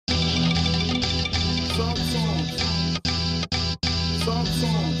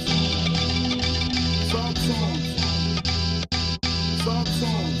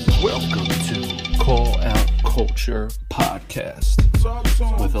Culture Podcast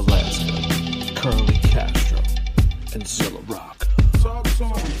with Alaska, Curly Castro, and Zilla Rock.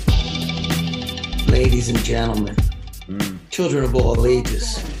 Ladies and gentlemen, children of all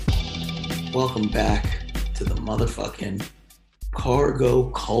ages, welcome back to the motherfucking Cargo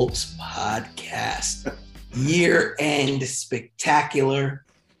Cults Podcast. Year-end spectacular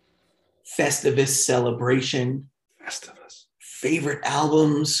Festivus celebration. Favorite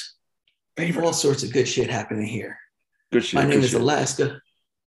albums. All sorts of good shit happening here. Good shit. My name is Alaska.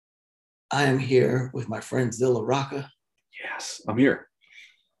 I am here with my friend Zilla Rocca. Yes, I'm here.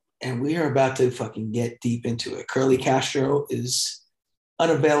 And we are about to fucking get deep into it. Curly Castro is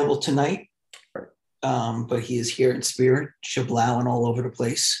unavailable tonight, but he is here in spirit, shablowing all over the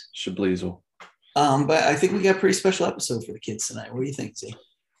place. Shableasel. But I think we got a pretty special episode for the kids tonight. What do you think, Z?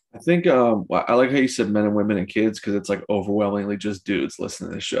 I think I like how you said men and women and kids because it's like overwhelmingly just dudes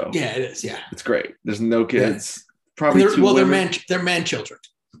listening to the show. Yeah, it is. Yeah, it's great. There's no kids. Yeah. Probably two women. They're man children.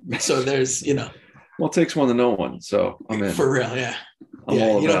 So there's Well, it takes one to know one. So I'm in. For real, yeah. I'm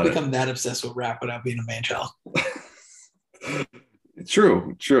all you about don't become that obsessed with rap without being a man child.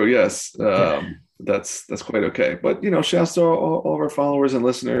 True. Yes. That's quite okay. But shouts to all of our followers and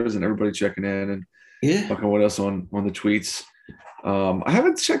listeners and everybody checking in and fucking with us on the tweets. I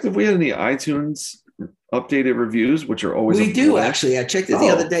haven't checked if we had any iTunes updated reviews, which are always we do actually. I checked it the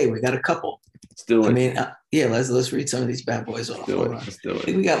other day. We got a couple. Let's do it. I mean, let's read some of these bad boys off. Let's do it. I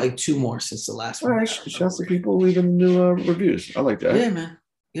think we got like 2 more since the last one. All right, shouts to people leaving new reviews. I like that. Yeah, man.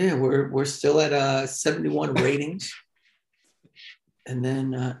 Yeah, we're still at 71 ratings. And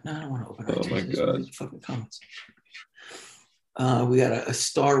then no, I don't want to open iTunes. My God. Fucking comments. We got a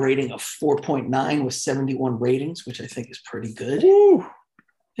star rating of 4.9 with 71 ratings, which I think is pretty good. Woo.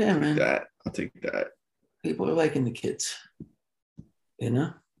 Yeah, man. I'll take that. People are liking the kids.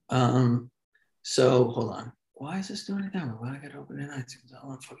 So hold on. Why is this doing it that way? Why I gotta open it in iTunes? I don't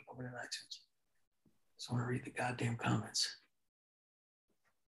want to fucking open it in iTunes. I just want to read the goddamn comments.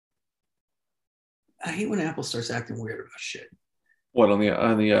 I hate when Apple starts acting weird about shit. What on the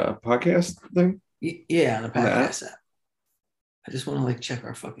podcast thing? Yeah, on the podcast app. I just want to check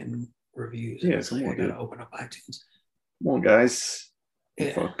our fucking reviews. Yeah, it's I gotta open up iTunes. Come on, guys. Yeah.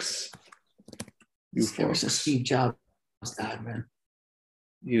 You fucks. Ever since Steve Jobs died, man.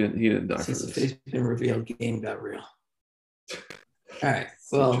 He didn't die. Since the face been revealed, the game got real. All right.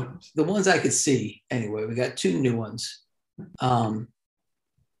 Well, the ones I could see anyway. We got 2 new ones.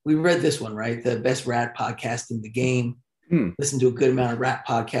 We read this one, right? The best rap podcast in the game. Listen to a good amount of rap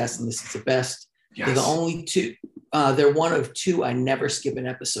podcasts and listen to best. Yes. They're the only 2. They're one of 2 I never skip an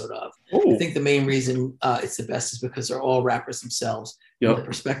episode of. Ooh. I think the main reason it's the best is because they're all rappers themselves. Yep. The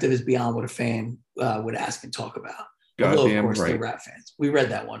perspective is beyond what a fan would ask and talk about. Goddamn Although, of course, right. they're rap fans. We read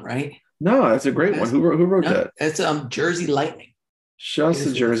that one, right? No, that's a great one. Who wrote that? It's Jersey Lightning. Shouts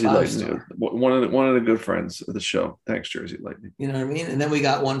to Jersey Lightning. Star. One of the good friends of the show. Thanks, Jersey Lightning. You know what I mean? And then we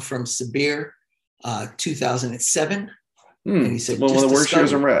got one from Sabir, 2007. And he said, one of the worst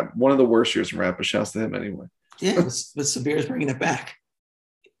years in rap. One of the worst years in rap, but shouts to him anyway. Yeah, but Sabir's bringing it back.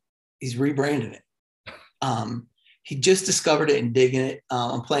 He's rebranding it. He just discovered it and digging it.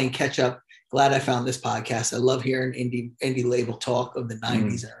 I'm playing catch up. Glad I found this podcast. I love hearing indie label talk of the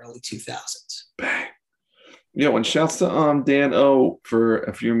 90s and early 2000s. Bang. Yeah, and shouts to Dan O for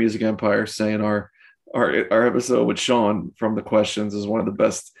a few Music Empire saying our episode with Sean from The Questions is one of the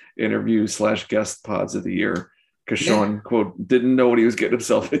best interview / guest pods of the year. Because Sean, quote, didn't know what he was getting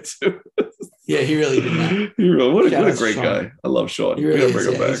himself into. Yeah, he really did not. What a great guy. I love Sean. He really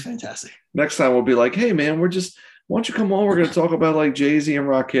bring him back. He's fantastic. Next time we'll be like, hey, man, why don't you come on? We're going to talk about Jay-Z and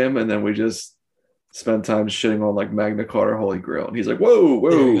Rakim. And then we just spend time shitting on Magna Carta Holy Grail. And he's like, whoa.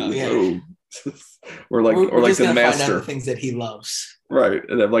 We're like the Master. Find out the things that he loves. Right.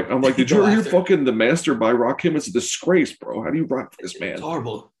 And I'm like, did you ever hear fucking The Master by Rakim? It's a disgrace, bro. How do you rock this man? It's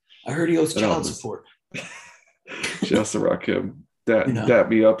horrible. I heard he owes child support. Shouts to Rakim. Dap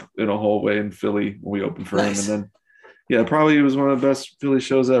me up in a hallway in Philly when we opened for him. And then, probably it was one of the best Philly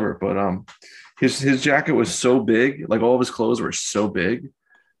shows ever. But his jacket was so big. All of his clothes were so big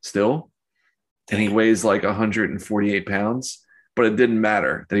still. And he weighs 148 pounds. But it didn't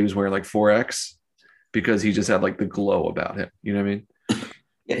matter that he was wearing 4X because he just had the glow about him. You know what I mean?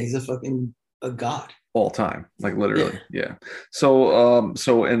 Yeah, he's a god. All time, literally. Yeah. So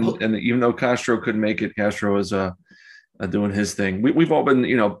even though Castro couldn't make it, Castro is doing his thing. We've all been,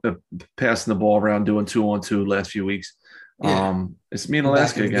 passing the ball around, doing 2-on-2 last few weeks. It's me and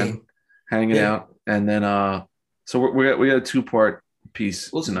Alaska again, hanging out. And then, so we got a 2-part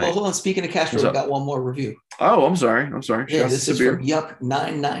piece well, tonight. Well, hold on. Speaking of Castro, we got one more review. Oh, I'm sorry. Yeah, this is from Yup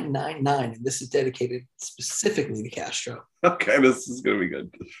 9999, and this is dedicated specifically to Castro. Okay, this is gonna be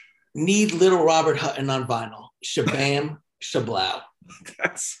good. Need Little Robert Hutton on vinyl. Shabam, shablow.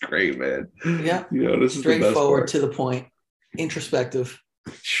 That's great, man. Yeah. This is straightforward, to the point, introspective.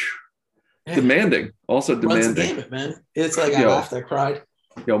 Demanding. Also demanding. Runs the gamut, man. It's like I laughed, I cried.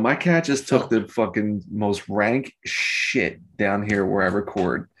 Yo, my cat just took the fucking most rank shit down here where I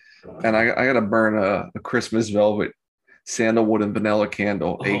record. And I got to burn a Christmas velvet sandalwood and vanilla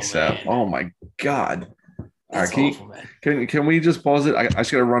candle ASAP. Man. Oh, my God. That's all right, awful, man. Can we just pause it? I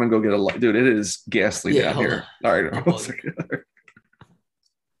just got to run and go get a light. Dude, it is ghastly down here. All right.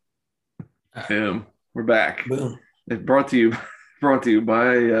 Boom. We're back. Boom. It's brought to you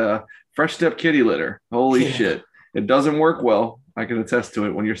by Fresh Step Kitty Litter. Holy shit. It doesn't work well. I can attest to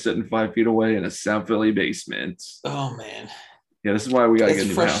it when you're sitting 5 feet away in a South Philly basement. Oh, man. Yeah, this is why we got to get a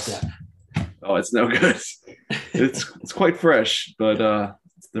new house. Step. Oh, it's no good. It's quite fresh, but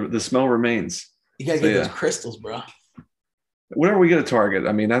the smell remains. You got to get those crystals, bro. Whatever we get a Target,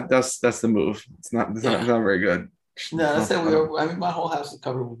 I mean, that's the move. It's not very good. No, that's that. I mean, my whole house is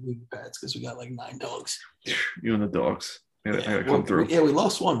covered with weed pads because we got like 9 dogs. You and the dogs. I gotta come through. Yeah, we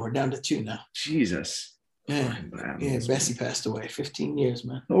lost one. We're down to 2 now. Jesus. Yeah, Bessie passed away. 15 years,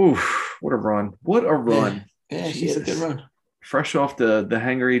 man. Oh, what a run! What a run! Yeah, she had a good run. Fresh off the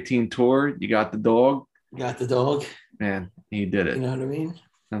Hangar 18 tour, you got the dog. Got the dog. Man, he did it. You know what I mean?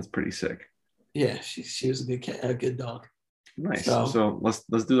 That's pretty sick. Yeah, she was a good dog. Nice. So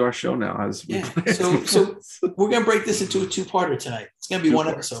let's do our show now. So we're gonna break this into a 2-parter tonight. It's gonna be one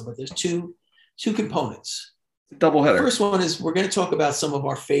episode, but there's two components. Double header. The first one is we're gonna talk about some of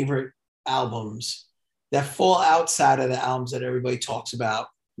our favorite albums that fall outside of the albums that everybody talks about.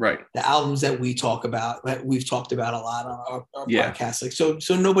 Right. The albums that we talk about, that we've talked about a lot on our podcast. Like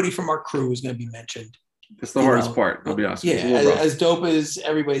so nobody from our crew is going to be mentioned. It's the hardest part, I'll be honest. Yeah, as dope as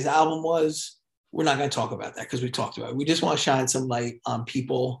everybody's album was, we're not going to talk about that because we talked about it. We just want to shine some light on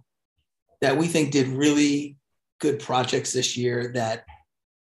people that we think did really good projects this year that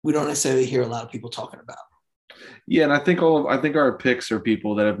we don't necessarily hear a lot of people talking about. Yeah, and I think our picks are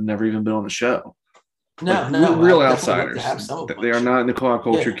people that have never even been on the show. No, real outsiders. They are not in the cloud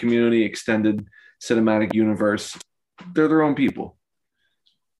culture community, extended cinematic universe. They're their own people.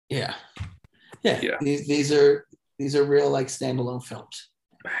 Yeah. These are real like standalone films.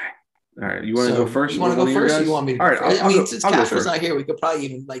 All right, you want to go first? You want to go first? Or you want me to? Go first? All right, since Castro's not here, we could probably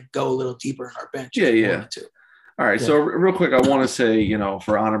even like go a little deeper in our bench. Yeah. All right, so real quick, I want to say,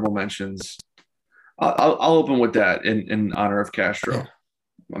 for honorable mentions, I'll open with that in honor of Castro. Yeah.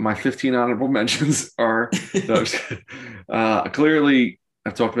 My 15 honorable mentions are clearly,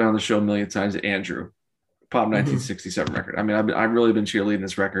 I've talked about on the show a million times, Andrew, Pop 1967 record. I mean, I've really been cheerleading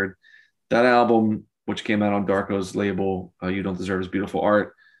this record. That album, which came out on Darko's label, You Don't Deserve His Beautiful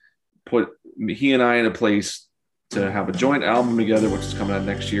Art, put he and I in a place to have a joint album together, which is coming out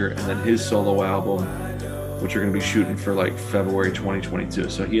next year, and then his solo album, which we're going to be shooting for like February 2022.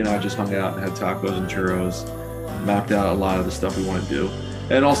 So he and I just hung out and had tacos and churros, mapped out a lot of the stuff we want to do.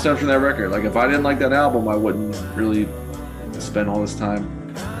 And it all stems from that record. Like, if I didn't like that album, I wouldn't really spend all this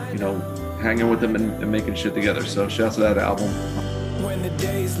time, hanging with them and making shit together. So shout out to that album. When the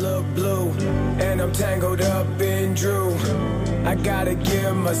days look blue and I'm tangled up in Drew, I gotta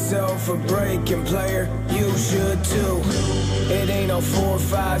give myself a break, and player, you should too. It ain't no 4,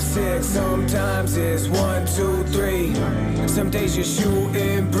 5, 6, sometimes it's 1, 2, 3. Some days you're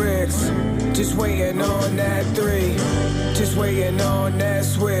shooting bricks, just waiting on that 3. Just waiting on that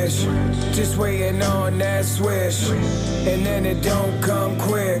swish, just waiting on that swish. And then it don't come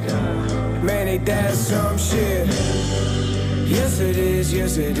quick, man, ain't that some shit? Yes it is,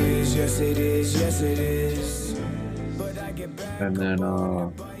 yes it is, yes it is, yes it is. But I get back. And then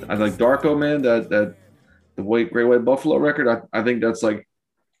I like Darko, man, that the Great White Buffalo record. I think that's like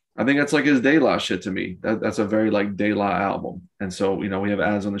his De La shit to me. That's a very like De La album. And so, we have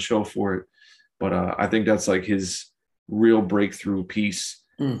ads on the show for it, but I think that's like his real breakthrough piece.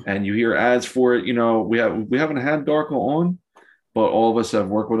 And you hear ads for it. We haven't had Darko on, but all of us have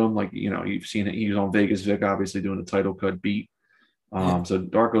worked with him. Like, you've seen it. He was on Vegas Vic, obviously doing the title cut beat. So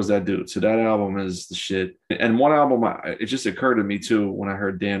Darko's that dude. So that album is the shit. And one album, it just occurred to me too when I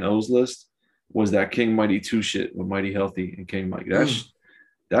heard Dan O's list, was that King Mighty 2 shit with Mighty Healthy and King Mike.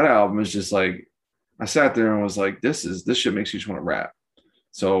 That album is just like, I sat there and was like, this shit makes you just want to rap.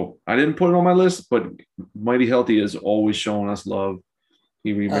 So I didn't put it on my list, but Mighty Healthy is always showing us love.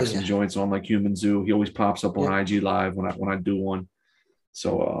 He remixes some joints on like Human Zoo. He always pops up on IG Live when I do one.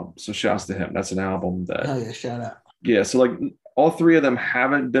 So shouts to him. That's an album that. Oh yeah, shout out. Yeah, so like all three of them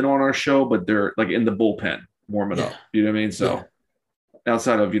haven't been on our show, but they're like in the bullpen warming up. You know what I mean? So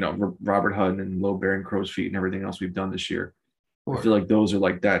outside of, Robert Hutton and Low Bearing Crow's Feet and everything else we've done this year, I feel like those are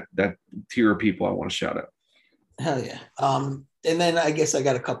like that tier of people I want to shout out. Hell yeah. And then I guess I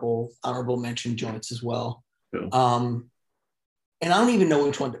got a couple honorable mention joints as well. Cool. And I don't even know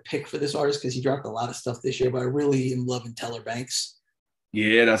which one to pick for this artist because he dropped a lot of stuff this year, but I really am loving Teller Banks.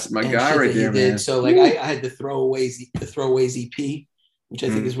 Yeah, that's my guy right there, man. So like I had the Throwaways EP, which I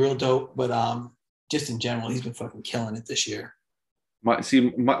think is real dope. But just in general, he's been fucking killing it this year. My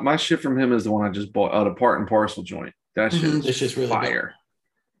shit from him is the one I just bought out of Part and Parcel joint. That shit is just really fire.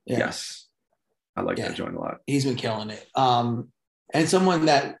 Yeah. Yes. I like that joint a lot. He's been killing it. And someone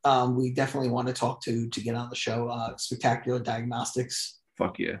that we definitely want to talk to get on the show, Spectacular Diagnostics.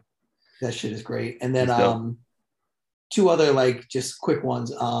 Fuck yeah. That shit is great. And then two other like just quick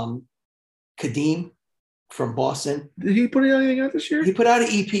ones. Kadeem from Boston. Did he put anything out this year? He put out an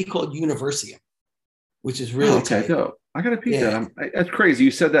EP called Universium, which is really tight. Dope. I gotta peek that. That's crazy.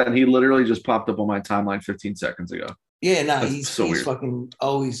 You said that, and he literally just popped up on my timeline 15 seconds ago. Yeah, no, he's fucking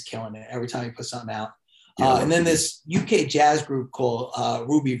always killing it every time he puts something out. And then this UK jazz group called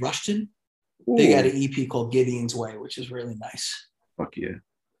Ruby Rushton. Ooh. They got an EP called Gideon's Way, which is really nice. Fuck yeah.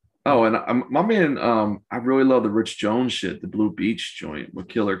 Oh, and my man, I really love the Rich Jones shit, the Blue Beach joint with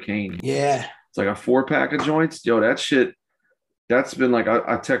Killer Kane. Yeah. It's like a 4-pack of joints. Yo, that shit, that's been like,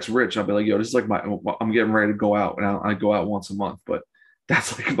 I text Rich. I'll be like, yo, this is like I'm getting ready to go out. And I go out once a month, but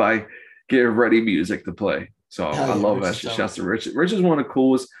that's like my get ready music to play. So I love that shit. Shouts to Rich. Rich is one of the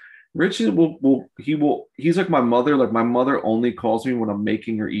coolest. Rich is he's like my mother. Like my mother only calls me when I'm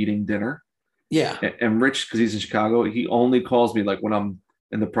making or eating dinner. Yeah. And Rich, because he's in Chicago, he only calls me like when I'm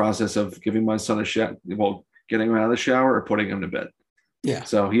in the process of giving my son a shower, getting him out of the shower or putting him to bed. Yeah.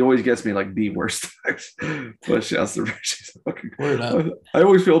 So he always gets me like the worst times. But shouts to Rich. Word up. I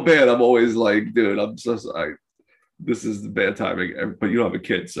always feel bad. I'm always like, dude, I'm so sorry. This is the bad timing. But you don't have a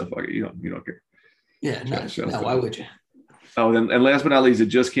kid, so fuck it. You don't care. Yeah. No, why would you? Oh, and last but not least, it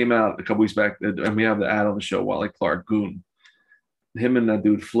just came out a couple weeks back, and we have the ad on the show, Wally Clark Goon. Him and that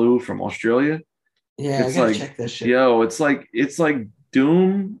dude Flew from Australia. Yeah, I gotta check this shit. Yo, it's like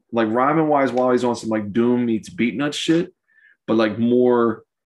Doom, like rhyming wise, Wally's on some like Doom meets Beatnut shit, but like more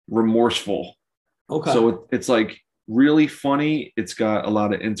remorseful. Okay. So it's like really funny. It's got a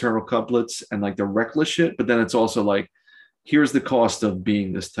lot of internal couplets and like the reckless shit, but then it's also like, here's the cost of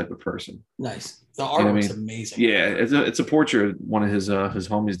being this type of person. Nice. The artwork's amazing. Yeah, it's a portrait one of his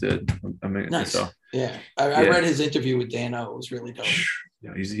homies did. I mean, nice. So, yeah, I read his interview with Dano. It was really dope.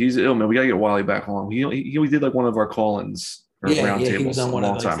 Yeah, he's ill, man. We gotta get Wally back on. He did like one of our call-ins or round tables. He was on one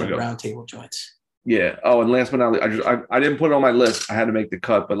of those like, round table joints. Yeah. Oh, and last but not least, I didn't put it on my list. I had to make the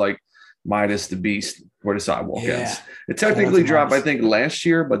cut, but like Midas the Beast, Where the Sidewalk Ends. It technically dropped, I think, last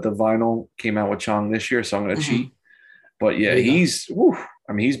year, but the vinyl came out with Chong this year, so I'm gonna cheat. But yeah, he's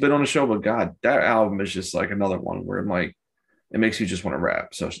been on the show, but God, that album is just like another one where I'm like, it makes you just want to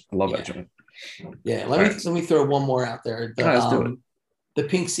rap. So I love that joint. Yeah, let me throw one more out there. Let's do it. The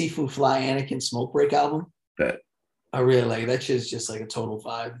Pink Seafood Fly Anakin Smoke Break album. I really like that shit. Is just like a total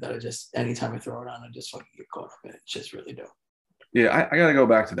vibe that I just anytime I throw it on, I just fucking get caught up in it. It's just really dope. Yeah, I gotta go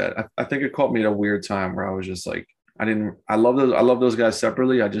back to that. I think it caught me at a weird time where I was just like, I love those guys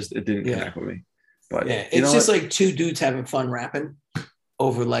separately. It didn't connect with me. But yeah, it's just like two dudes having fun rapping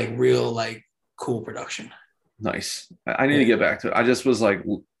over like real like cool production. Nice. I need to get back to it. I just was like,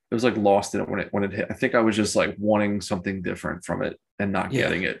 it was like lost in it when it hit. I think I was just like wanting something different from it and not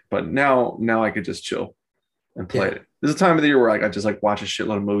getting it. But now I could just chill and play it. There's a time of the year where I just like watch a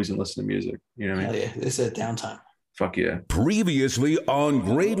shitload of movies and listen to music. You know what I mean? Yeah, this is a downtime. Fuck yeah. Previously on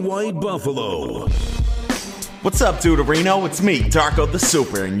Great White Buffalo. What's up, Duderino? It's me, Darko the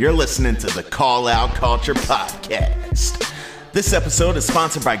Super, and you're listening to the Call Out Culture Podcast. This episode is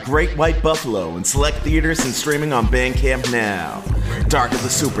sponsored by Great White Buffalo in select theaters and streaming on Bandcamp now. Darko the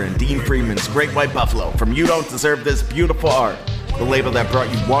Super and Dean Freeman's Great White Buffalo from You Don't Deserve This Beautiful Art, the label that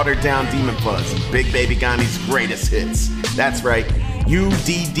brought you Watered Down Demon Fuzz and Big Baby Gandhi's greatest hits. That's right,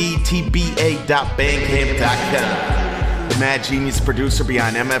 uddtba.bandcamp.com. The mad genius producer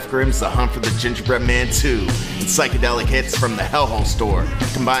behind MF Grimm's The Hunt for the Gingerbread Man 2 and psychedelic hits from the Hellhole Store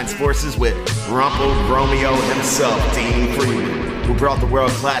combines forces with Rumpled Romeo himself, Dean Freeman, who brought the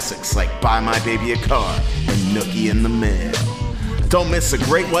world classics like Buy My Baby a Car and Nookie in the Mail. Don't miss a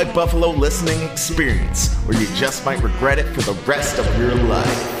Great White Buffalo listening experience, or you just might regret it for the rest of your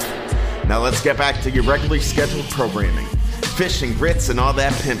life. Now let's get back to your regularly scheduled programming. Fish and grits and all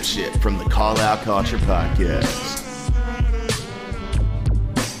that pimp shit from the Call Out Culture Podcast.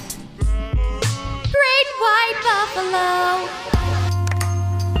 White Buffalo.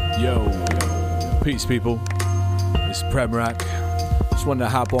 Peace, people. It's Prem Rock. Just wanted to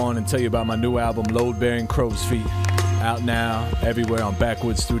hop on and tell you about my new album, Load Bearing Crow's Feet. Out now, everywhere on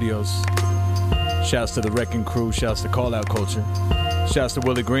Backwoods Studios. Shouts to the Wrecking Crew, shouts to Call Out Culture. Shouts to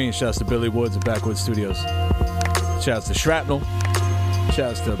Willie Green, shouts to Billy Woods at Backwoods Studios. Shouts to Shrapnel.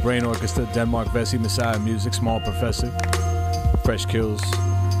 Shouts to Brain Orchestra, Denmark Vesey, Messiah Music, Small Professor, Fresh Kills,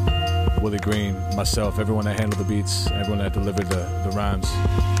 Willie Green, myself, everyone that handled the beats, everyone that delivered the rhymes.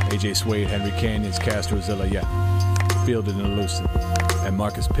 AJ Suede, Henry Canyons, Castro Zilla, yeah. Fielded and Elusive. And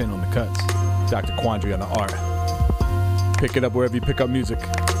Marcus Pinn on the cuts. Dr. Quandary on the art. Pick it up wherever you pick up music.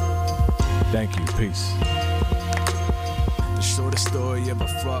 Thank you. Peace. The shortest story ever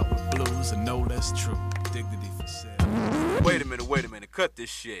fraught with blues, and no less true. Dignity for sale. Wait a minute. Cut this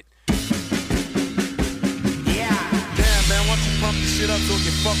shit. Yeah. Damn, man, why don't you pump this shit up so we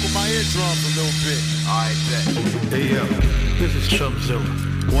can fuck with my eardrums a little bit? Alright, bet. Hey, yo, this is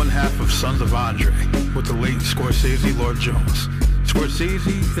Chubzilla, one half of Sons of Andre, with the late Scorsese Lord Jones.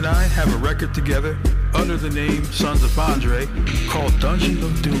 Scorsese and I have a record together under the name Sons of Andre called Dungeon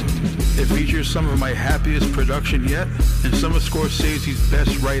of Doom. It features some of my happiest production yet and some of Scorsese's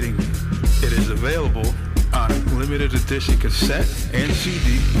best writing. It is available on limited edition cassette and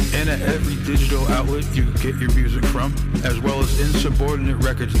CD and at every digital outlet you can get your music from, as well as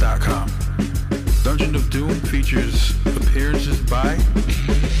insubordinaterecords.com. Dungeon of Doom features appearances by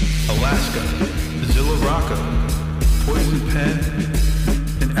Alaska, Zilla Rocca, Poison Pen,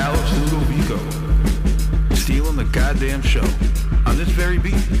 and Alex Ludovico, stealing the goddamn show on this very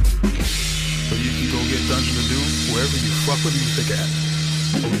beat. So you can go get Dungeon of Doom wherever you fuck with music at.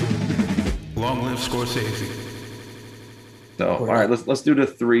 Long live Scorsese. So, all right, let's do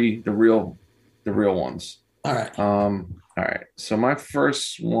the real ones. All right. All right. So my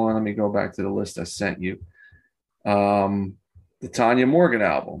first one, let me go back to the list I sent you. The Tanya Morgan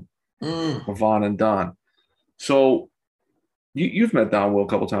album, Vaughn and Don. So you've met Don Will a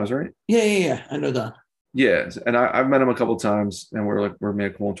couple times, right? Yeah. I know Don. Yes, and I've met him a couple times, and we're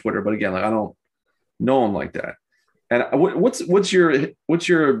made cool on Twitter. But again, like I don't know him like that. And what's your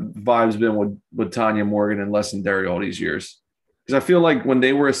vibes been with Tanya Morgan and Legendary all these years? Because I feel like when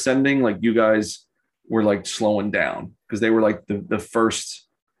they were ascending, like you guys were like slowing down because they were like the first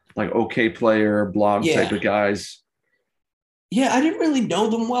like OK Player blog type of guys. Yeah, I didn't really know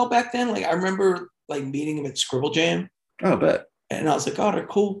them well back then. Like I remember like meeting them at Scribble Jam. Oh, I bet. And I was like, oh, they're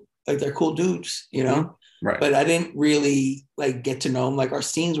cool. Like they're cool dudes, you know? Mm-hmm. Right. But I didn't really like get to know them. Like our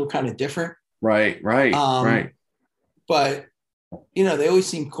scenes were kind of different. Right. But you know, they always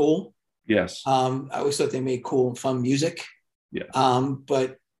seemed cool. Yes. I always thought they made cool and fun music. Yeah.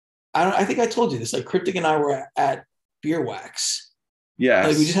 But I think I told you this. Like Cryptic and I were at Beer Wax. Yeah.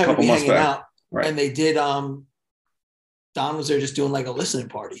 Like we just happened to be hanging out. Right. And they did Don was there just doing like a listening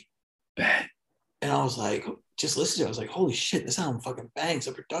party. And I was like, just listen to it. I was like, holy shit, this album fucking bangs.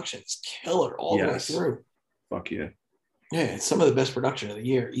 The production is killer all the way through. Fuck yeah. Yeah, it's some of the best production of the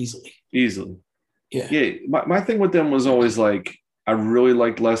year, easily. Yeah. My thing with them was always like, I really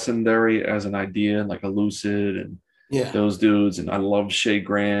liked Legendary as an idea and like Elucid and those dudes. And I loved Shay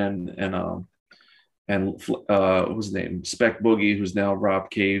Grand and what was his name? Spec Boogie, who's now Rob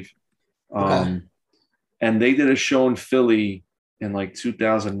Cave. And they did a show in Philly in like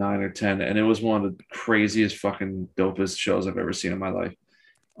 2009 or 10. And it was one of the craziest fucking dopest shows I've ever seen in my life.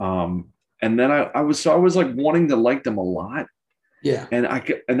 And then I was like wanting to like them a lot. Yeah. And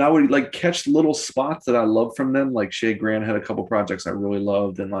I would like catch little spots that I loved from them. Like Shay Grant had a couple projects I really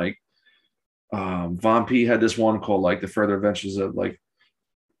loved. And like Von P had this one called like The Further Adventures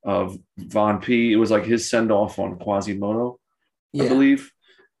of Von P. It was like his send off on Quasimodo, I believe.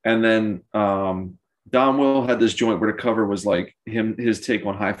 And then Don Will had this joint where the cover was like his take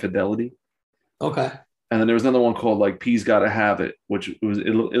on High Fidelity. Okay. And then there was another one called like P's Gotta Have It, which it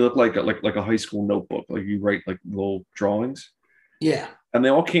looked like a high school notebook. Like you write like little drawings. Yeah. And they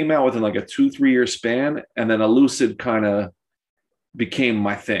all came out within like a 2-3 year span. And then Elucid kind of became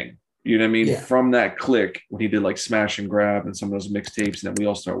my thing. You know what I mean? Yeah. From that click, when he did like Smash and Grab and some of those mixtapes, and then we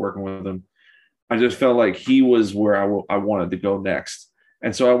all started working with him, I just felt like he was where I wanted to go next.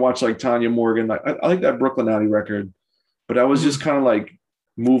 And so I watched like Tanya Morgan. I like that Brooklyn Alley record, but I was just kind of like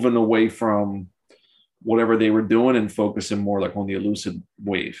moving away from whatever they were doing and focusing more like on the Elucid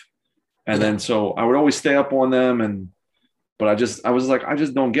wave. And then so I would always stay up on them, but I was like, I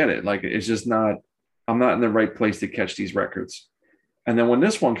just don't get it. Like it's just not, I'm not in the right place to catch these records. And then when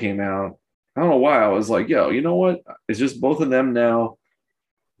this one came out, I don't know why I was like, yo, you know what? It's just both of them now.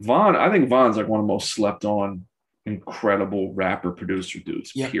 I think Vaughn's like one of the most slept on, incredible rapper producer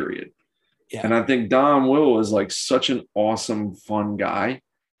dudes, period. Yeah. And I think Don Will is like such an awesome, fun guy.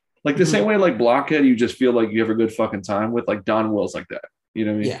 Like the same way, like Blockhead, you just feel like you have a good fucking time with. Like Don Will's like that. You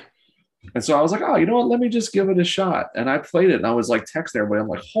know what I mean? Yeah. And so I was like, oh, you know what? Let me just give it a shot. And I played it, and I was like texting everybody. I'm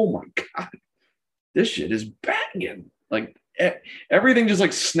like, oh my god, this shit is banging. Like everything just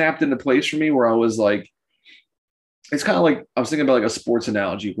like snapped into place for me. Where I was like, it's kind of like I was thinking about like a sports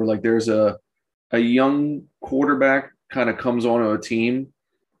analogy where like there's a young quarterback kind of comes onto a team,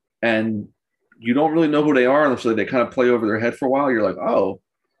 and you don't really know who they are unless they kind of play over their head for a while. You're like, oh.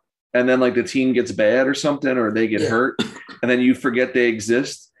 And then like the team gets bad or something, or they get hurt, and then you forget they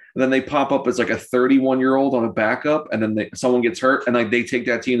exist. And then they pop up as like a 31-year-old on a backup, and then someone gets hurt, and like they take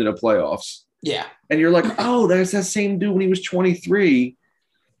that team to the playoffs. Yeah. And you're like, oh, there's that same dude when he was 23.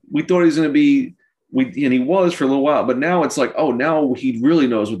 We thought he was going to be, and he was for a little while, but now it's like, oh, now he really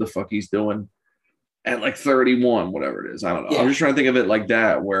knows what the fuck he's doing at like 31, whatever it is. I don't know. Yeah. I'm just trying to think of it like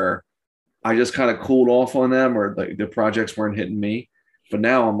that, where I just kind of cooled off on them, or like the projects weren't hitting me. But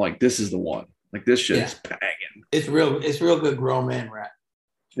now I'm like, this is the one. Like this shit is banging. It's real good grown man rap.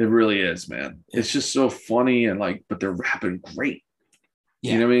 It really is, man. Yeah. It's just so funny and like, but they're rapping great.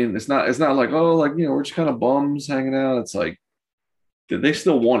 Yeah. You know what I mean? It's not like, oh, like, you know, we're just kind of bums hanging out. It's like they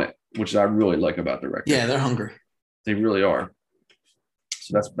still want it, which I really like about the record. Yeah, they're hungry. They really are.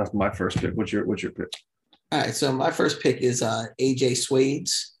 So that's my first pick. What's your pick? All right. So my first pick is AJ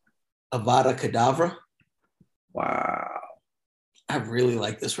Suede's Avada Kedavra. Wow. I really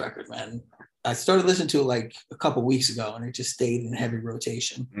like this record, man. I started listening to it like a couple weeks ago, and it just stayed in heavy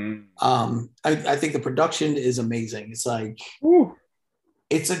rotation. I think the production is amazing. It's like,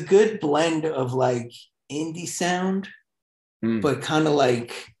 it's a good blend of like indie sound, but kind of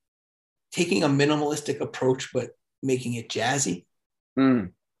like taking a minimalistic approach, but making it jazzy.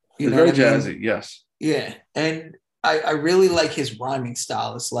 It's very jazzy, yes. Yeah, and I really like his rhyming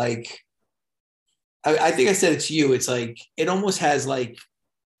style. It's like, I think I said it to you. It's like, it almost has like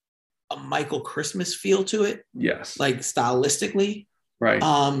a Michael Christmas feel to it. Yes. Like stylistically. Right.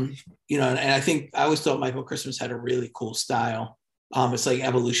 You know, and I think I always thought Michael Christmas had a really cool style. It's like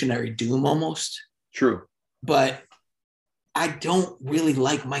evolutionary doom almost. True. But I don't really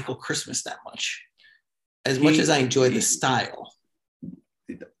like Michael Christmas that much. As much as I enjoy the style.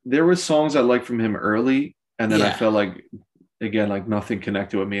 There were songs I liked from him early, and then I felt like, again, like nothing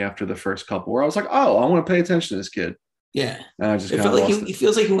connected with me after the first couple, where I was like, oh, I want to pay attention to this kid. Yeah. And I just it felt like he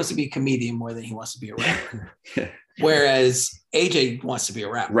feels like he wants to be a comedian more than he wants to be a rapper. Yeah. Whereas AJ wants to be a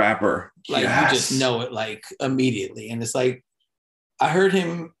rapper. Like, you just know it like immediately. And it's like, I heard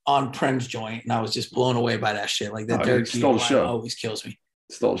him on Prem's joint, and I was just blown away by that shit. Like that Derek stole the show. Always kills me.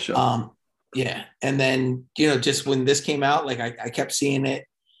 Stole the show. Yeah. And then, you know, just when this came out, like I kept seeing it,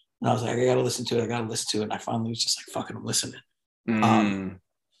 and I was like, I gotta listen to it. And I finally was just like, fucking, I'm listening.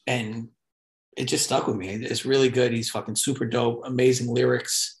 And it just stuck with me. It's really good. He's fucking super dope. Amazing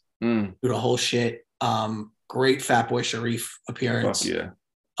lyrics. Do the whole shit. Great Fatboy Sharif appearance. Fuck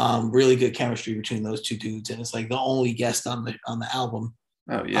yeah. Really good chemistry between those two dudes, and it's like the only guest on the album.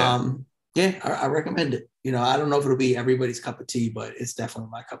 Oh yeah. I recommend it. You know, I don't know if it'll be everybody's cup of tea, but it's definitely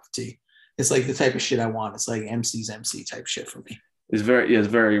my cup of tea. It's like the type of shit I want. It's like MC's MC type shit for me. It's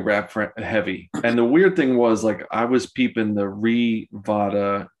very rap heavy. And the weird thing was, like, I was peeping the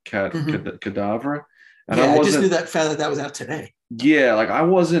Avada Kedavra, and I just knew found that was out today. Yeah, like I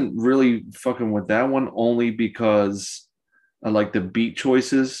wasn't really fucking with that one, only because I like the beat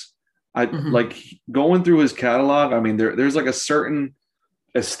choices. I like going through his catalog. I mean, there's like a certain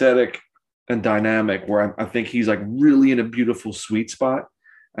aesthetic and dynamic where I think he's like really in a beautiful sweet spot.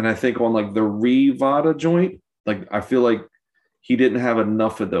 And I think on like the Avada joint, like I feel like he didn't have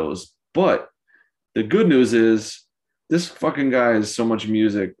enough of those. But the good news is this fucking guy has so much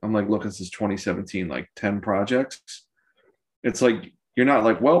music. I'm like looking since 2017, like 10 projects. It's like, you're not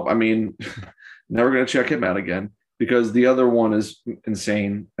like, well, I mean, never going to check him out again, because the other one is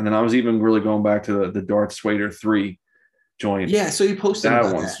insane. And then I was even really going back to the Darth Swader 3 joint. Yeah, so you posted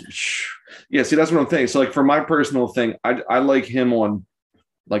that one. Yeah, see, that's what I'm thinking. So like for my personal thing, I like him on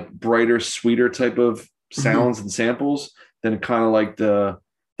like brighter, sweeter type of sounds and samples than kind of like the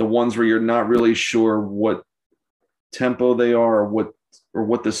ones where you're not really sure what tempo they are or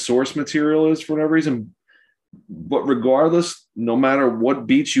what the source material is for whatever reason. But regardless, no matter what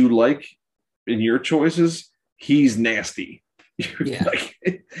beats you like in your choices, he's nasty. Yeah. Like,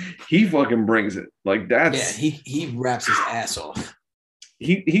 he fucking brings it. Like that's he raps his ass off.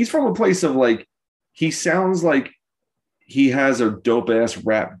 He's from a place of like, he sounds like he has a dope ass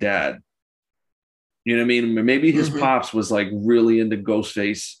rap dad. You know what I mean? Maybe his pops was like really into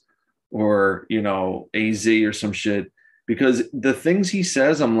Ghostface or, you know, AZ or some shit, because the things he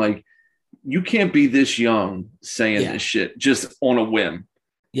says, I'm like, you can't be this young saying this shit just on a whim.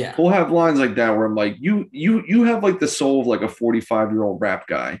 Yeah. He'll have lines like that where I'm like, you have like the soul of like a 45-year-old rap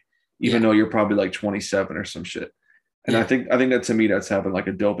guy, even though you're probably like 27 or some shit. And I think that to me, that's having like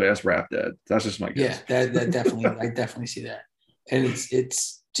a dope ass rap dad. That's just my guess. Yeah, that definitely, I definitely see that. And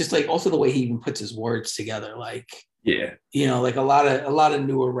it's just like also the way he even puts his words together. Like, yeah, you know, like a lot of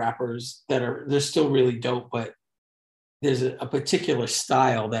newer rappers they're still really dope, but there's a particular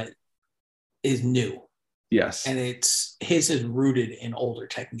style that is new. Yes. And his is rooted in older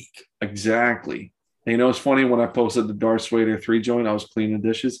technique. Exactly. And you know, it's funny when I posted the Darth Vader 3 joint, I was cleaning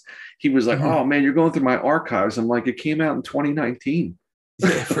dishes. He was like, oh man, you're going through my archives. I'm like, it came out in 2019.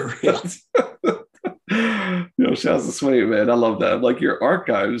 Yeah, for real. You know, shouts to Sway, man. I love that. I'm like, your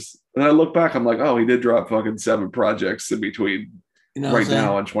archives. And I look back, I'm like, oh, he did drop fucking 7 projects in between right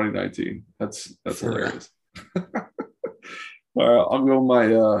now and 2019. That's hilarious. All right, I'll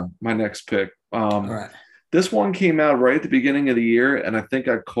go my next pick. All right. This one came out right at the beginning of the year, and I think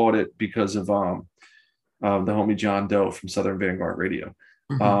I caught it because of the homie John Doe from Southern Vanguard Radio.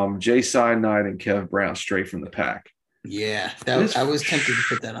 Jay Cyanide and Kev Brown, Straight from the Pack. Yeah, I was tempted to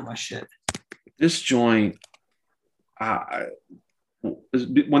put that on my shit. This joint,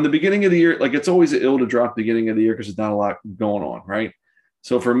 when the beginning of the year, like it's always ill to drop the beginning of the year because there's not a lot going on, right?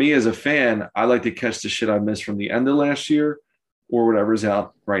 So for me as a fan, I like to catch the shit I missed from the end of last year or whatever's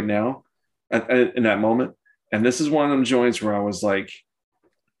out right now in that moment. And this is one of them joints where I was like,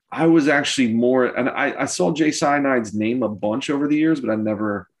 I was actually more, and I saw Jay Cyanide's name a bunch over the years, but I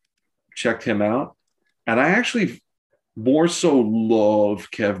never checked him out. And I actually more so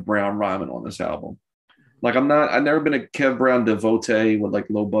love Kev Brown rhyming on this album. Like I've never been a Kev Brown devotee with like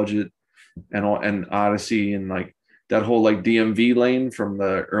Low Budget and Odyssey and like that whole like DMV lane from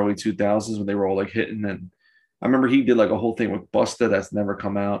the early 2000s when they were all like hitting. And I remember he did like a whole thing with Busta that's never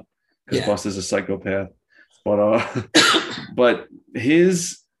come out because Busta's a psychopath. But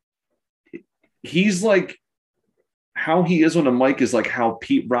he's like how he is on the mic is like how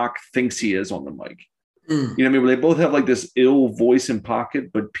Pete Rock thinks he is on the mic. You know what I mean? They both have like this ill voice in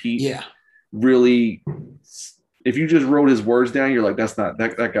pocket, but Pete really, if you just wrote his words down, you're like, that's not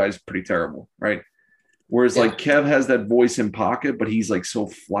that guy's pretty terrible, right? Whereas like Kev has that voice in pocket, but he's like so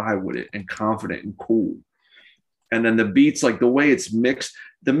fly with it and confident and cool. And then the beats, like the way it's mixed,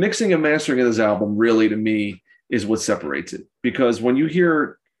 the mixing and mastering of this album really to me is what separates it. Because when you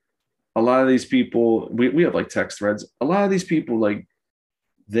hear a lot of these people, we have like text threads, a lot of these people like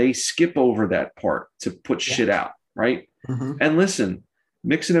they skip over that part to put shit out, right? And listen,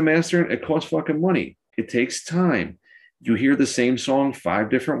 mixing and mastering, it costs fucking money. It takes time. You hear the same song 5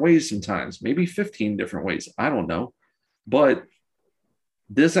 different ways sometimes, maybe 15 different ways. I don't know. But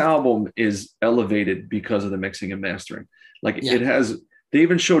this album is elevated because of the mixing and mastering. Like it has, they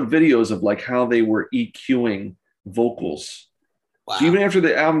even showed videos of like how they were EQing vocals. Wow. So even after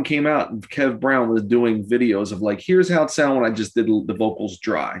the album came out, Kev Brown was doing videos of like, here's how it sounded when I just did the vocals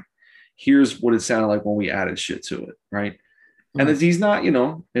dry. Here's what it sounded like when we added shit to it, right? And he's not, you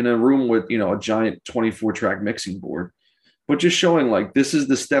know, in a room with, you know, a giant 24-track mixing board, but just showing like, this is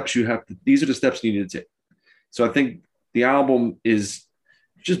the steps you have to, these are the steps you need to take. So I think the album is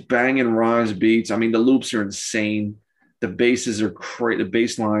just banging rhymes, beats. I mean, the loops are insane. The basses are crazy. The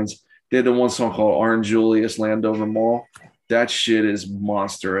bass lines. They had the one song called Orange Julius, Landover Mall. That shit is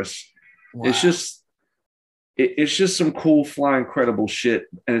monstrous. Wow. It's just some cool, flying, credible shit.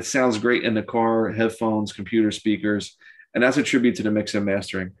 And it sounds great in the car, headphones, computer speakers. And that's a tribute to the mix and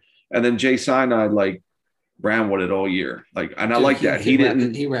mastering. And then Jay Cyanide, like, ran with it all year. Like, and I like that.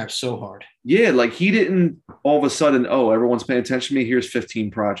 He raps so hard. Yeah, like he didn't all of a sudden, oh, everyone's paying attention to me. Here's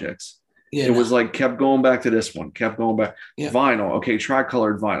 15 projects. Yeah, it was like kept going back to this one, kept going back. Yeah. Vinyl, okay,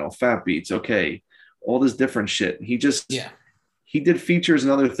 tricolored vinyl, fat beats, okay, all this different shit. He just he did features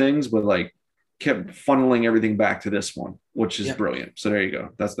and other things, but like kept funneling everything back to this one, which is brilliant. So there you go.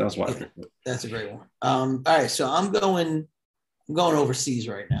 That's why I picked it. That's a great one. All right, so I'm going overseas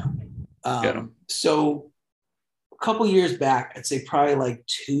right now. So a couple years back, I'd say probably like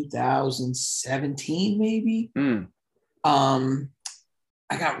 2017, maybe.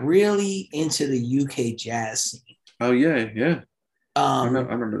 I got really into the UK jazz scene. Oh yeah. I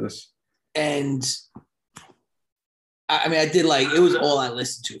remember this. And I mean, I did like, it was all I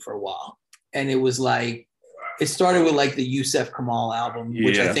listened to for a while. And it was like, it started with like the Yusef Kamal album,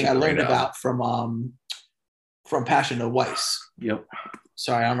 which I think I learned about from Passion of Weiss. Yep.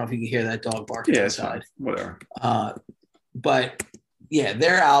 Sorry, I don't know if you can hear that dog barking outside. Whatever. But yeah,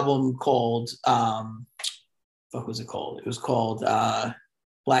 their album called, what was it called? It was called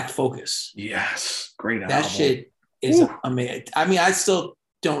Black Focus. Yes, great album. That shit is amazing. I mean, I still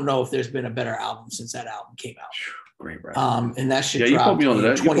don't know if there's been a better album since that album came out. Great rap. And that shit dropped in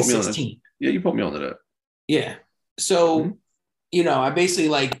 2016. You put me onto that. Yeah. So, I basically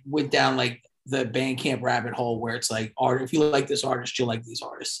like went down like the Bandcamp rabbit hole where it's like, art. If you like this artist, you'll like these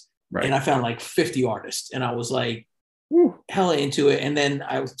artists. Right. And I found like 50 artists, and I was like, hella into it. And then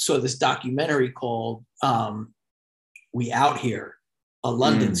I saw this documentary called We Out Here, a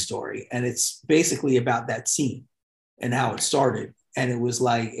London story. And it's basically about that scene and how it started. And it was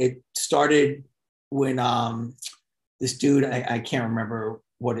like, it started when this dude, I can't remember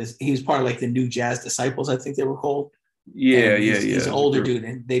he was part of like the New Jazz Disciples, I think they were called. Yeah. He's an older dude,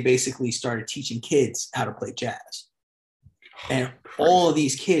 and they basically started teaching kids how to play jazz. And all of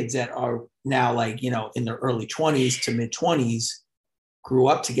these kids that are now like, in their early 20s to mid 20s grew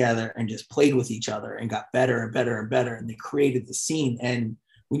up together and just played with each other and got better and better and better. And they created the scene. And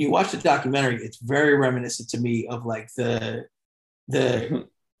when you watch the documentary, it's very reminiscent to me of like the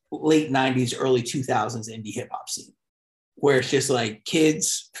late 90s, early 2000s indie hip hop scene, where it's just like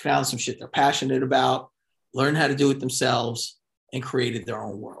kids found some shit they're passionate about, learned how to do it themselves, and created their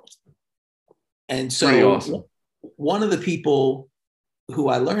own world. And so awesome. One of the people who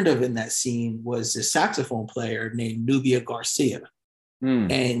I learned of in that scene was a saxophone player named Nubia Garcia.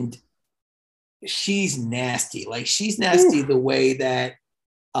 And she's nasty. Like, she's nasty the way that,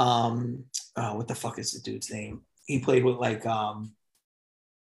 what the fuck is the dude's name? He played with like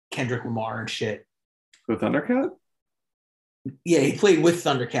Kendrick Lamar and shit. With Thundercat? Yeah, he played with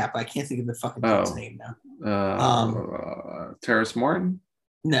Thundercat, but I can't think of the fucking dude's name now. Terrace Martin?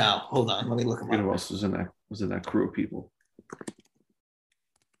 No, hold on. Let me look him up. Who else was in that crew of people?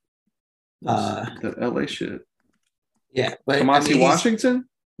 That LA shit. Yeah, but Kamasi Washington.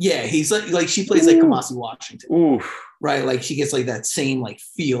 Yeah, he's like she plays like Kamasi Washington. Oof. Right, like she gets like that same like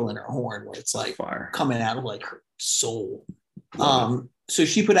feel in her horn where it's like fire coming out of like her soul. So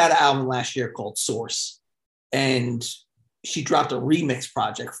she put out an album last year called Source, and she dropped a remix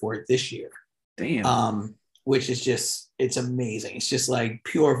project for it this year. Damn. Which is just, it's amazing. It's just like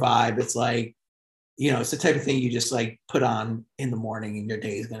pure vibe. It's like, it's the type of thing you just like put on in the morning and your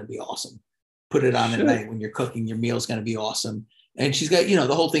day is going to be awesome. Put it on at night when you're cooking, your meal's going to be awesome. And she's got,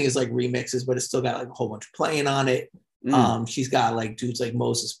 the whole thing is like remixes, but it's still got like a whole bunch of playing on it. She's got like dudes like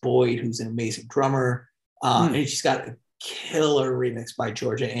Moses Boyd, who's an amazing drummer. And she's got a killer remix by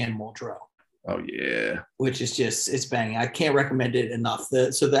Georgia Ann Muldrow. Oh yeah. Which is just, it's banging. I can't recommend it enough.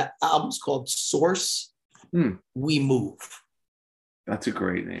 So that album's called Source, We Move. That's a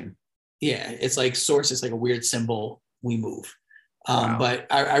great name. Yeah, it's like Source is like a weird symbol, We Move. But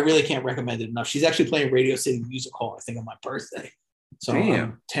I really can't recommend it enough. She's actually playing Radio City Music Hall, I think, on my birthday. So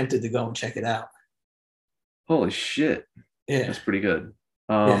I'm tempted to go and check it out. Holy shit. Yeah. That's pretty good.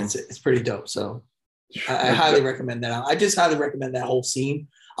 Yeah, it's pretty dope. So I highly recommend that. I just highly recommend that whole scene.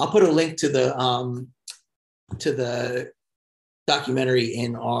 I'll put a link to the documentary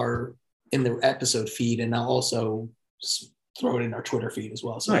in the episode feed, and I'll also throw it in our Twitter feed as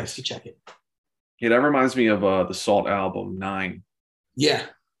well, so nice. You can check it. Yeah, that reminds me of the Salt album 9. Yeah,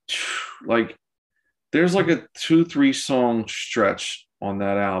 like there's like a 2-3 song stretch on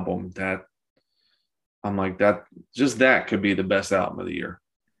that album that I'm like, that could be the best album of the year.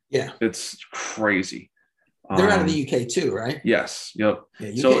 Yeah, it's crazy. They're out of the UK too, right? Yes. Yep.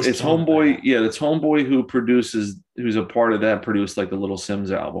 Yeah, so it's Homeboy. Yeah, it's Homeboy who's a part of that, produced like the Little Sims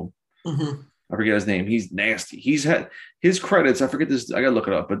album. Mm-hmm. I forget his name. He's nasty. He's had his credits. I forget this. I gotta look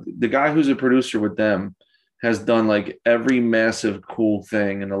it up. But the guy who's a producer with them has done like every massive cool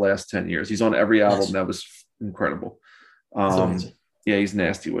thing in the last 10 years. He's on every album. That was incredible. Yeah, he's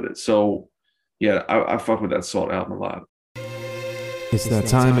nasty with it. So yeah, I fuck with that Salt album a lot. It's that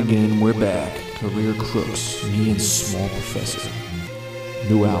time again. We're back. Career Crooks, me and Small Professor.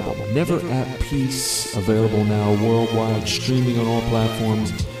 New album, Never at Peace, available now worldwide, streaming on all platforms.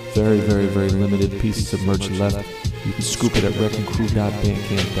 Very, very, very limited pieces of merch left. You can scoop it at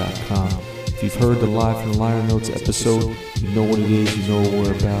wreckingcrew.bandcamp.com. If you've heard the Live from the Liner Notes episode, you know what it is, you know what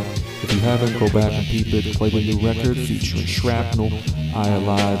we're about. If you haven't, go back and peep it. Play the new record featuring Shrapnel, I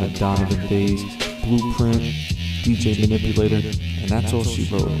Alive, and Donovan Days, Blueprint, DJ Manipulator, and that's all she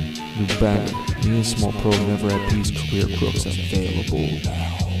wrote. New banger, me and Small Pro, Never at Peace, Career Crooks, available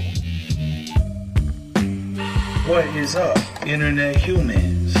now. What is up, Internet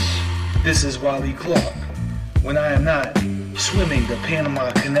humans? This is Wally Clark. When I am not swimming the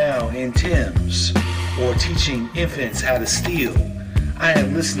Panama Canal in Thames or teaching infants how to steal, I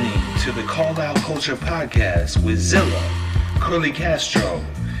am listening to the Call Out Culture podcast with Zilla, Curly Castro,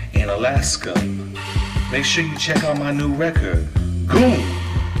 and Alaska. Make sure you check out my new record, Goon,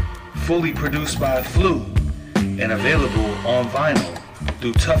 fully produced by Flu and available on vinyl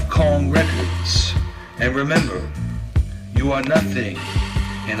through Tough Kong Records. And remember, You are nothing,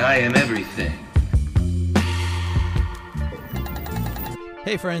 and I am everything.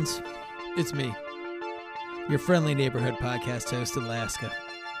 Hey friends, it's me, your friendly neighborhood podcast host, Alaska.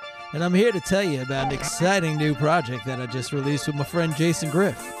 And I'm here to tell you about an exciting new project that I just released with my friend Jason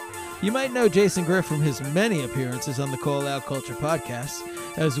Griff. You might know Jason Griff from his many appearances on the Call Out Culture podcast,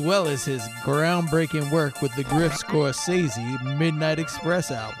 as well as his groundbreaking work with the Griff Scorsese Midnight Express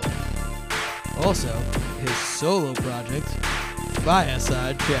album. Also, his solo project,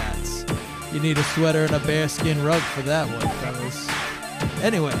 Fireside Chats. You need a sweater and a bearskin rug for that one, fellas.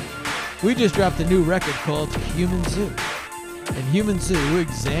 Anyway, we just dropped a new record called Human Zoo. And Human Zoo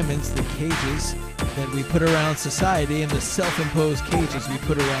examines the cages that we put around society and the self-imposed cages we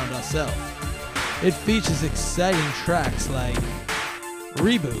put around ourselves. It features exciting tracks like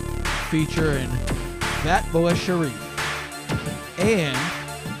Reboot, featuring Fat Boy Sharif, and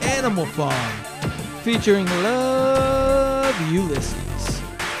Animal Farm, featuring Love Ulysses.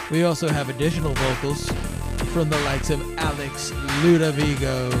 We also have additional vocals from the likes of Alex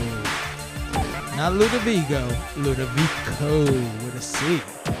Ludovico. Not Ludovico, Ludovico with a C.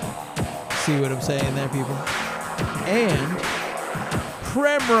 See what I'm saying there, people? And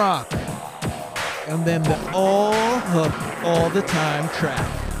Prem Rock. And then the All Hook All the Time track,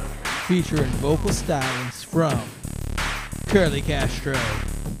 featuring vocal stylings from Curly Castro,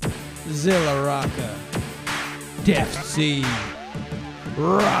 Zilla Rocca, Def C,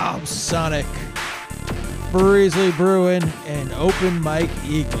 Rob Sonic, Breezely Bruin, and Open Mike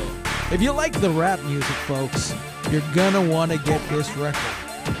Eagle. If you like the rap music, folks, you're gonna want to get this record.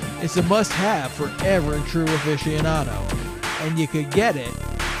 It's a must-have for every true aficionado, and you could get it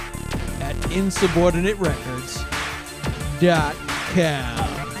at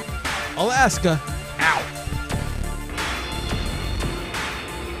insubordinaterecords.com. Alaska, out.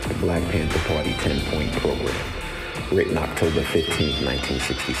 The Black Panther Party 10-point program, written October 15,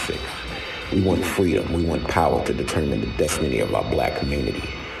 1966. We want freedom. We want power to determine the destiny of our black community.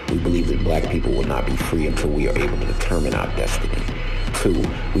 We believe that black people will not be free until we are able to determine our destiny. 2,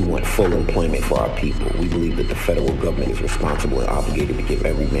 we want full employment for our people. We believe that the federal government is responsible and obligated to give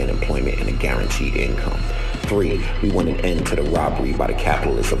every man employment and a guaranteed income. 3, we want an end to the robbery by the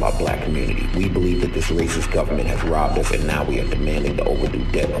capitalists of our black community. We believe that this racist government has robbed us, and now we are demanding the overdue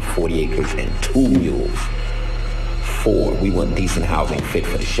debt of 40 acres and 2 mules. 4, we want decent housing fit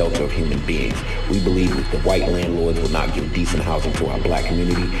for the shelter of human beings. We believe that the white landlords will not give decent housing to our black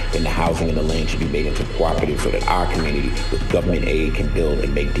community, then the housing and the land should be made into cooperatives so that our community with government aid can build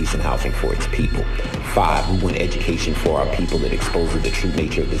and make decent housing for its people. 5, we want education for our people that exposes the true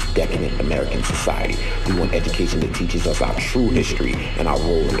nature of this decadent American society. We want education that teaches us our true history and our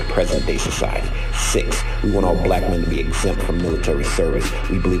role in the present day society. 6, we want all black men to be exempt from military service.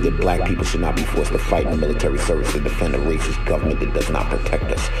 We believe that black people should not be forced to fight in the military service to defend a racist government that does not protect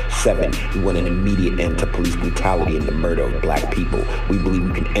us. 7, we want an immediate end to police brutality and the murder of black people. We believe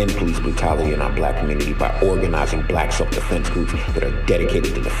we can end police brutality in our black community by organizing black self-defense groups that are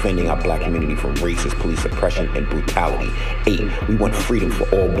dedicated to defending our black community from racist police oppression and brutality. 8, we want freedom for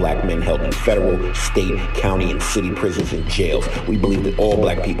all black men held in federal, state, county, and city prisons and jails. We believe that all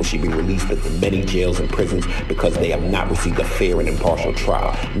black people should be released at the many jails and prisons because they have not received a fair and impartial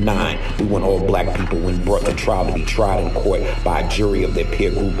trial. 9, we want all black people, when brought to trial, to be tried in court by a jury of their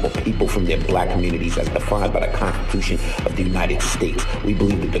peer group or people from their black communities as defined by the Constitution of the United States. We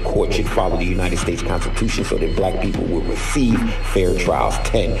believe that the court should follow the United States Constitution so that black people will receive fair trials.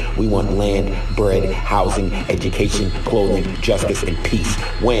 10, we want land, bread, housing, education, clothing, justice, and peace.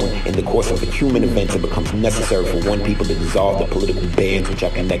 When, in the course of the human events, it becomes necessary for one people to dissolve the political bands which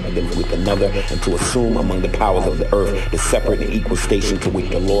are connected them with another and to assume among the powers of the earth the separate and equal station to which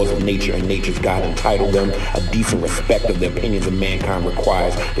the laws of nature and nature's God entitle them, a decent respect of the opinions of mankind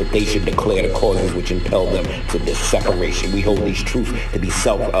requires that they should declare the causes which impel them to this separation. We hold these truths to be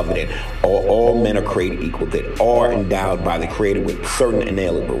self-evident. All men are created equal, that are endowed by the Creator with certain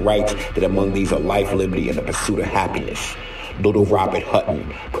inalienable rights, that among these are life, liberty, and the pursuit of happiness. Little Robert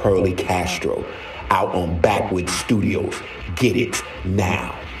Hutton, Curly Castro, out on Backwoods Studios. Get it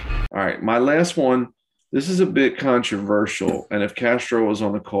now. All right, my last one. This is a bit controversial, and if Castro was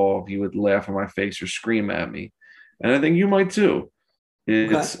on the call, he would laugh in my face or scream at me, and I think you might too.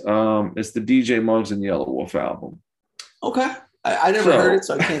 It's the DJ Muggs and Yellow Wolf album. Okay, I never heard it,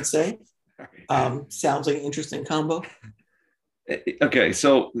 so I can't say. Sounds like an interesting combo. Okay,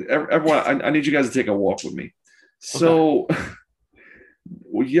 so everyone, I need you guys to take a walk with me. So,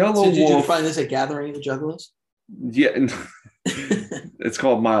 Yellow Wolf. Did you find this at Gathering of the Juggalos? Yeah, it's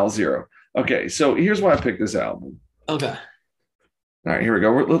called Mile Zero. Okay, so here's why I picked this album. Okay. All right, here we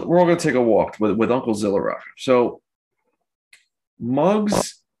go. We're all going to take a walk with Uncle Zilla Rock. So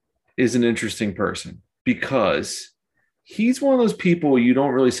Muggs is an interesting person because he's one of those people you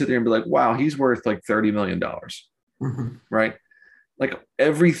don't really sit there and be like, wow, he's worth like $30 million. Mm-hmm. Right? Like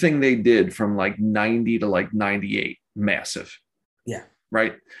everything they did from like 90 to like 98, massive. Yeah.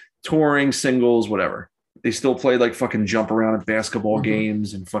 Right? Touring, singles, whatever. They still play like fucking jump around at basketball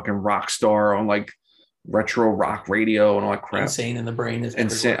games and fucking rock star on like retro rock radio and all that crap. Insane in the Brain is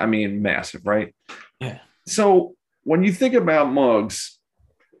insane. I mean, massive, right? Yeah. So when you think about Muggs,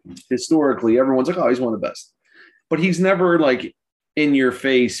 historically, everyone's like, oh, he's one of the best. But he's never like in your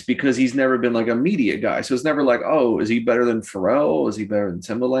face because he's never been like a media guy. So it's never like, oh, is he better than Pharrell? Is he better than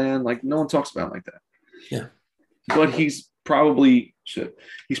Timbaland? Like no one talks about him like that. Yeah. But he's probably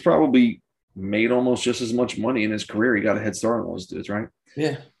made almost just as much money in his career. He got a head start on those dudes, right?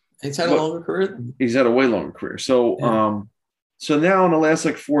 Yeah. He's had a longer career. He's had a way longer career. So so now in the last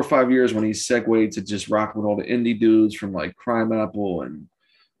like 4 or 5 years when he's segued to just rock with all the indie dudes from like Crime Apple and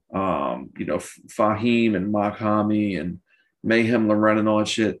Fahim and Makhami and Mayhem Loren and all that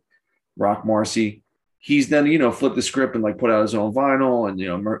shit, Rock Marcy. He's then, flipped the script and like put out his own vinyl and,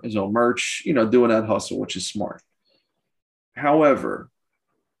 his own merch, doing that hustle, which is smart. However,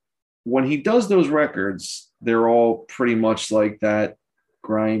 when he does those records, they're all pretty much like that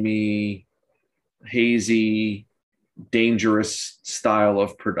grimy, hazy, dangerous style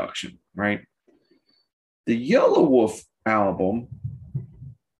of production, right? The Yellow Wolf album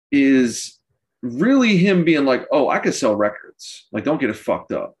is really him being like, oh, I could sell records. Like, don't get it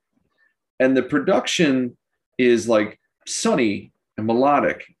fucked up. And the production is like sunny and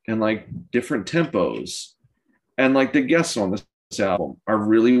melodic and like different tempos. And like the guests on this album are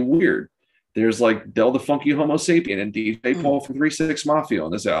really weird. There's like Del the Funky Homo Sapien and DJ Paul from 3 6 Mafia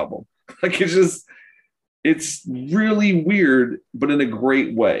on this album. Like it's really weird, but in a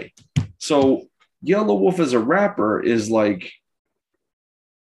great way. So Yellow Wolf as a rapper is like,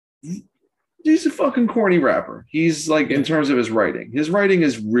 he's a fucking corny rapper. He's like, in terms of his writing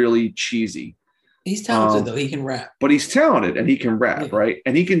is really cheesy. He's talented though. He can rap. But he's talented and he can rap, right?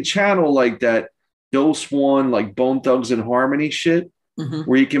 And he can channel like that Bill Swan, like Bone Thugs and Harmony shit,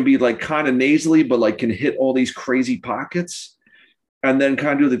 where he can be like kind of nasally, but like can hit all these crazy pockets. And then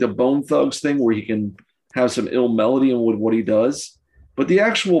kind of do like the Bone Thugs thing where he can have some ill melody in what he does. But the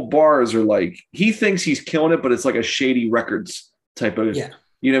actual bars are like, he thinks he's killing it, but it's like a Shady Records type of, you know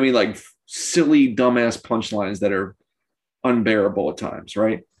what I mean? Like silly, dumbass punchlines that are unbearable at times,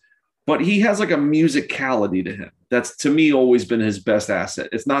 right? But he has like a musicality to him. That's, to me, always been his best asset.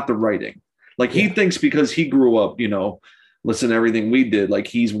 It's not the writing. Like he thinks because he grew up, listen to everything we did, like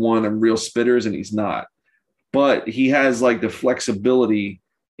he's one of them real spitters, and he's not. But he has like the flexibility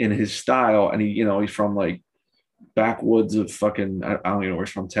in his style, and he's from like backwoods of fucking, I don't even know where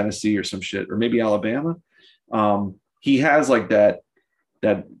he's from, Tennessee or some shit, or maybe Alabama. He has like that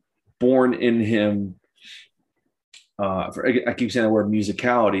born in him, I keep saying the word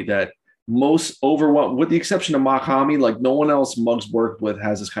musicality, that most overwhelmed, with the exception of Makhami, like no one else Muggs worked with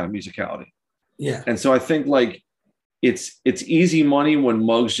has this kind of musicality. Yeah. And so I think like it's easy money when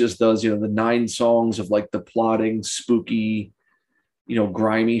Muggs just does, the 9 songs of like the plotting, spooky,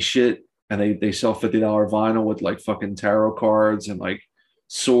 grimy shit. And they sell $50 vinyl with like fucking tarot cards and like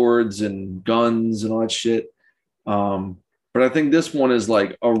swords and guns and all that shit. But I think this one is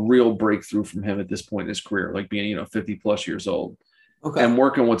like a real breakthrough from him at this point in his career, like being, 50 plus years old. Okay. And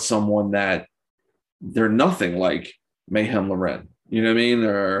working with someone that they're nothing like Mayhem Loren. You know what I mean?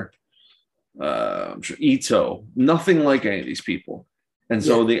 Or I'm sure Ito, nothing like any of these people. And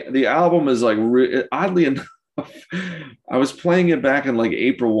so the album is like, oddly enough, I was playing it back in like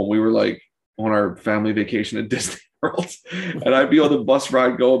April when we were like on our family vacation at Disney World, and I'd be on the bus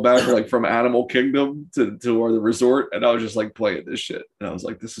ride going back like from Animal Kingdom to the resort, and I was just like playing this shit, and I was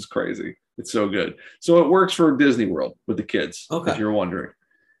like, this is crazy. It's so good. So it works for Disney World with the kids. Okay. If you're wondering,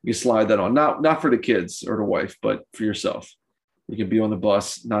 you slide that on, not for the kids or the wife, but for yourself. You can be on the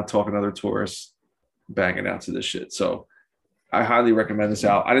bus, not talking to other tourists, banging out to this shit. So I highly recommend this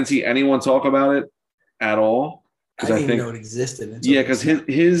out. I didn't see anyone talk about it at all. I didn't even know it existed. Yeah, because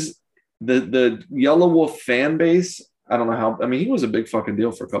the Yellow Wolf fan base, I don't know how, I mean, he was a big fucking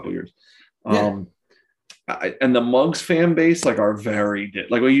deal for a couple of years. And the Muggs fan base like are very,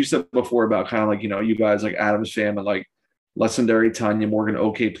 like what you said before about kind of like, you guys like Adam's fam and like legendary Tanya Morgan,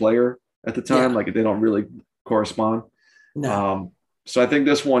 OK Player at the time, like they don't really correspond. No. So I think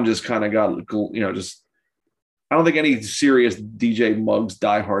this one just kind of got, just, I don't think any serious DJ Muggs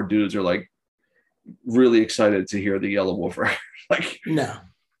diehard dudes are like really excited to hear the Yellow Wolf record. Like, no.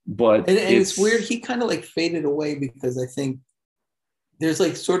 But and it's weird. He kind of like faded away because I think there's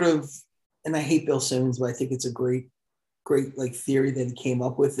like sort of, and I hate Bill Simmons, but I think it's a great great like theory that he came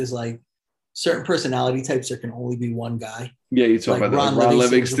up with is like certain personality types there can only be one guy. Yeah, you talk about that. Ron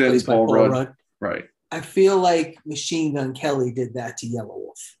Livingston, Paul Rudd. Right. I feel like Machine Gun Kelly did that to Yellow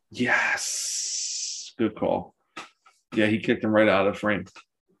Wolf. Yes. Good call. Yeah, he kicked him right out of frame.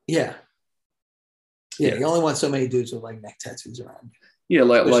 Yeah. Yeah, you only want so many dudes with like neck tattoos around. Yeah,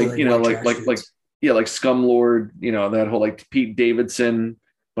 like you know, like Scumlord, you know, that whole like Pete Davidson,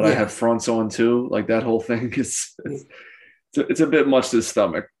 but I have fronts on too. Like that whole thing is it's a bit much to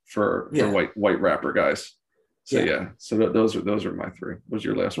stomach for white rapper guys. So so those are my three. What was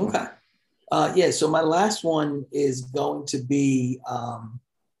your last one? Okay. So my last one is going to be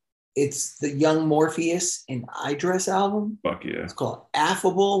it's the Young Morpheus and Idris album. Fuck yeah. It's called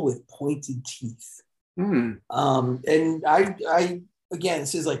Affable with Pointed Teeth. Mm. And I again,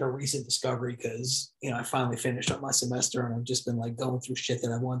 this is like a recent discovery because, you know, I finally finished up my semester and I've just been like going through shit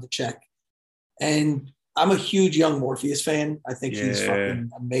that I wanted to check. And I'm a huge Young Morpheus fan. I think he's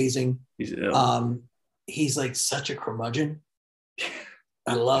fucking amazing. He's ill. He's like such a curmudgeon.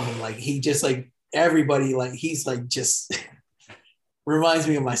 I love him. Like he just like everybody, like he's like just reminds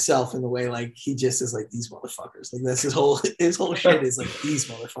me of myself in the way like he just is like these motherfuckers. Like that's his whole shit is like these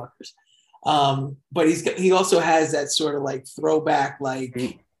motherfuckers. But he also has that sort of like throwback,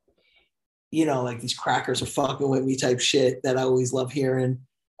 like, you know, like these crackers are fucking with me type shit that I always love hearing.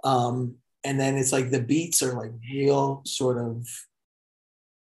 And then it's like the beats are like real sort of,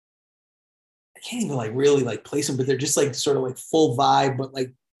 I can't even like really like place them, but they're just like sort of like full vibe, but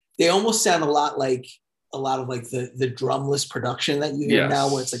like they almost sound a lot of like the drumless production that you hear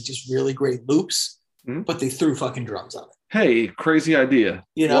now, where it's like just really great loops, but they threw fucking drums on it. Hey, crazy idea.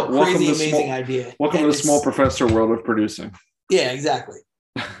 You know, amazing idea. Welcome to the small professor world of producing. Yeah, exactly.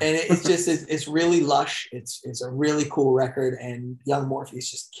 And it's just, it's really lush. It's a really cool record. And Young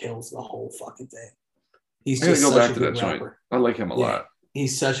Morpheus just kills the whole fucking thing. He's just go such back a to good that rapper. joint. I like him a lot.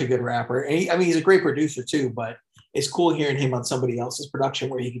 He's such a good rapper. And he's a great producer too, but it's cool hearing him on somebody else's production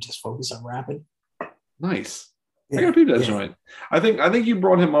where he can just focus on rapping. Nice. I gotta peep that joint. I think you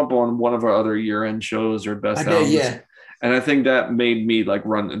brought him up on one of our other year-end shows or best albums. And I think that made me like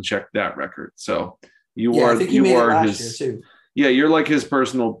run and check that record. So you are his too. Yeah, you're like his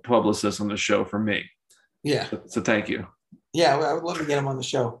personal publicist on the show for me. Yeah. So thank you. Yeah, I would love to get him on the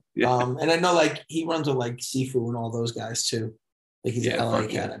show. Yeah. And I know like he runs with like Sifu and all those guys too. Like he's an LA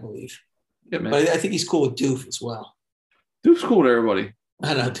cat, I believe. Yeah, man. But I think he's cool with Doof as well. Doof's cool to everybody.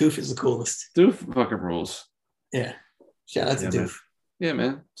 I know, Doof is the coolest. Doof fucking rules. Yeah. Shout out to Doof. Man. Yeah,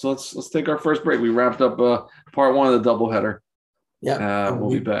 man. So let's take our first break. We wrapped up part one of the doubleheader. Yeah. We'll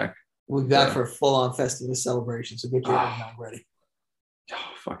be back. We'll be back for a full-on Festivus celebration. So get your eggnog ready. Oh,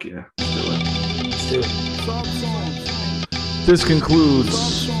 fuck yeah. Let's do it. Let's do it. This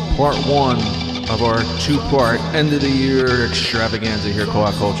concludes part one of our two-part end-of-the-year extravaganza here,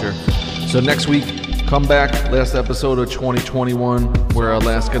 Co-op Culture. So next week, come back, last episode of 2021, where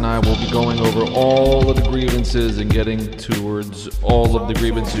Alaska and I will be going over all of the grievances and getting towards all of the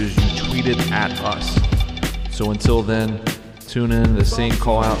grievances you tweeted at us. So until then, tune in the same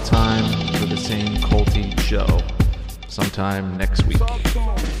call-out time for the same culty show sometime next week.